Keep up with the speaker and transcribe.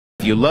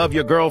If you love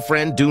your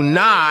girlfriend, do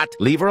not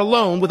leave her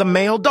alone with a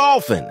male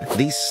dolphin.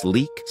 These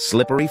sleek,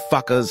 slippery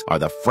fuckers are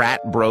the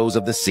frat bros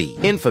of the sea,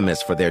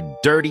 infamous for their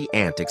dirty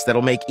antics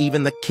that'll make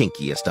even the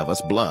kinkiest of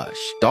us blush.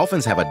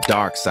 Dolphins have a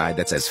dark side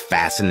that's as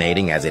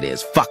fascinating as it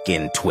is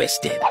fucking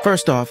twisted.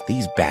 First off,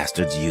 these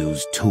bastards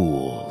use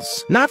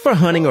tools. Not for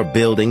hunting or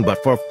building,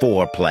 but for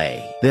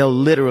foreplay. They'll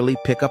literally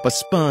pick up a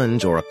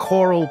sponge or a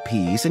coral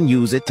piece and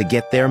use it to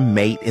get their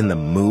mate in the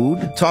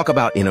mood. Talk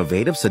about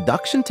innovative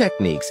seduction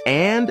techniques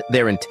and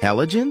their intelligence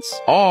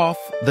off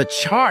the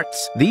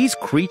charts. These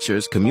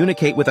creatures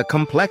communicate with a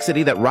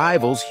complexity that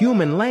rivals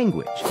human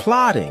language,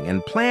 plotting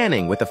and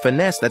planning with a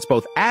finesse that's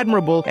both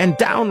admirable and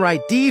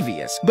downright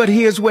devious. But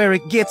here's where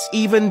it gets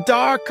even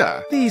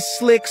darker. These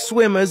slick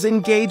swimmers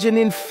engage in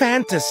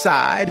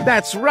infanticide.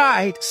 That's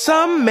right,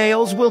 some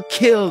males will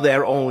kill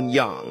their own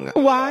young.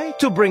 Why?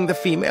 To bring the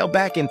female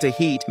back into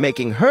heat,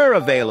 making her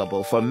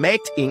available for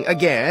mating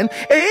again.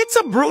 It's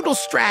a brutal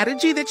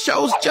strategy that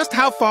shows just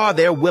how far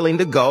they're willing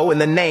to go in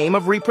the name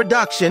of reproduction.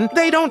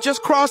 They don't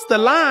just cross the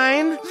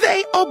line,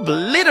 they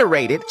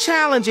obliterate it,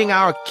 challenging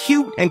our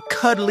cute and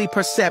cuddly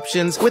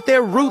perceptions with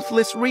their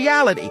ruthless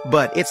reality.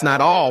 But it's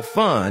not all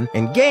fun.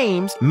 In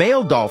games,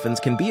 male dolphins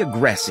can be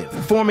aggressive,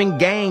 forming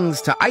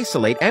gangs to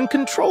isolate and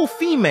control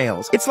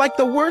females. It's like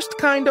the worst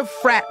kind of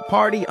frat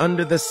party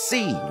under the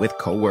sea, with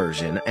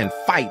coercion and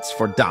fights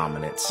for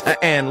dominance.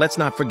 And let's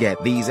not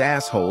forget, these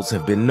assholes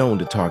have been known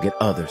to target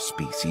other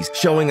species,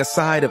 showing a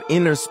side of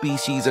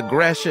interspecies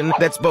aggression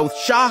that's both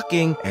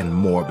shocking and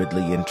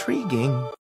morbidly intriguing.